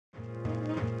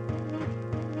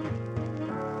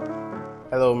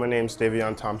Hello, my name's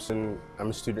Daveion Thompson. I'm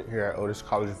a student here at Otis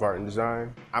College of Art and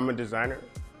Design. I'm a designer,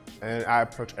 and I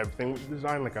approach everything with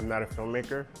design. Like, I'm not a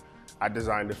filmmaker. I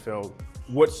designed a film.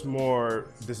 What's more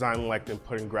design-like than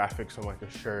putting graphics on like a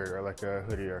shirt or like a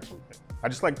hoodie or something? I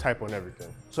just like type on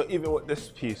everything. So even with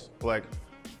this piece, like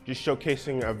just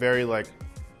showcasing a very like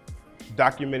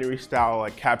documentary style,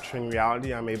 like capturing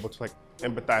reality, I'm able to like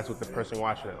empathize with the person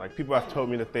watching it. Like, people have told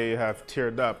me that they have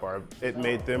teared up or it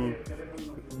made them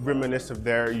reminisce of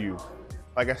their youth.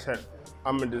 Like I said,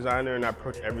 I'm a designer and I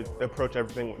approach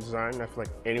everything with design. I feel like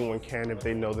anyone can if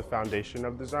they know the foundation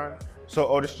of design. So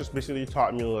Otis just basically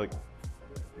taught me like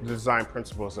the design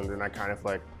principles, and then I kind of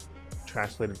like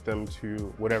translated them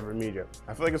to whatever medium.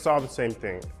 I feel like it's all the same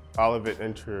thing. All of it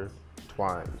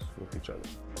intertwines with each other.